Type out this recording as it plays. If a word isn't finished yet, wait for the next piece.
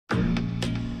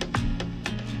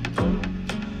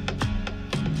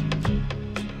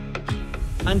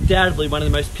Undoubtedly one of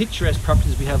the most picturesque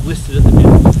properties we have listed at the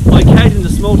minute, located in the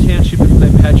small township of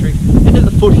Glenpatrick and at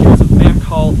the foothills of Mount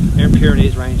Cole and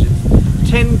Pyrenees Ranges.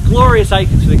 10 glorious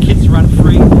acres for the kids to run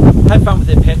free, have fun with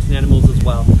their pets and animals as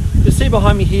well. You'll see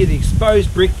behind me here the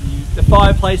exposed brick, the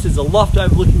fireplaces, the loft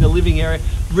overlooking the living area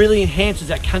really enhances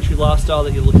that country lifestyle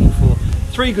that you're looking for.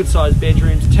 3 good sized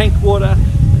bedrooms, tank water,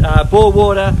 bore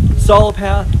water, solar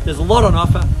power. There's a lot on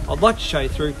offer. I'd like to show you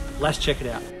through. Let's check it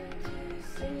out.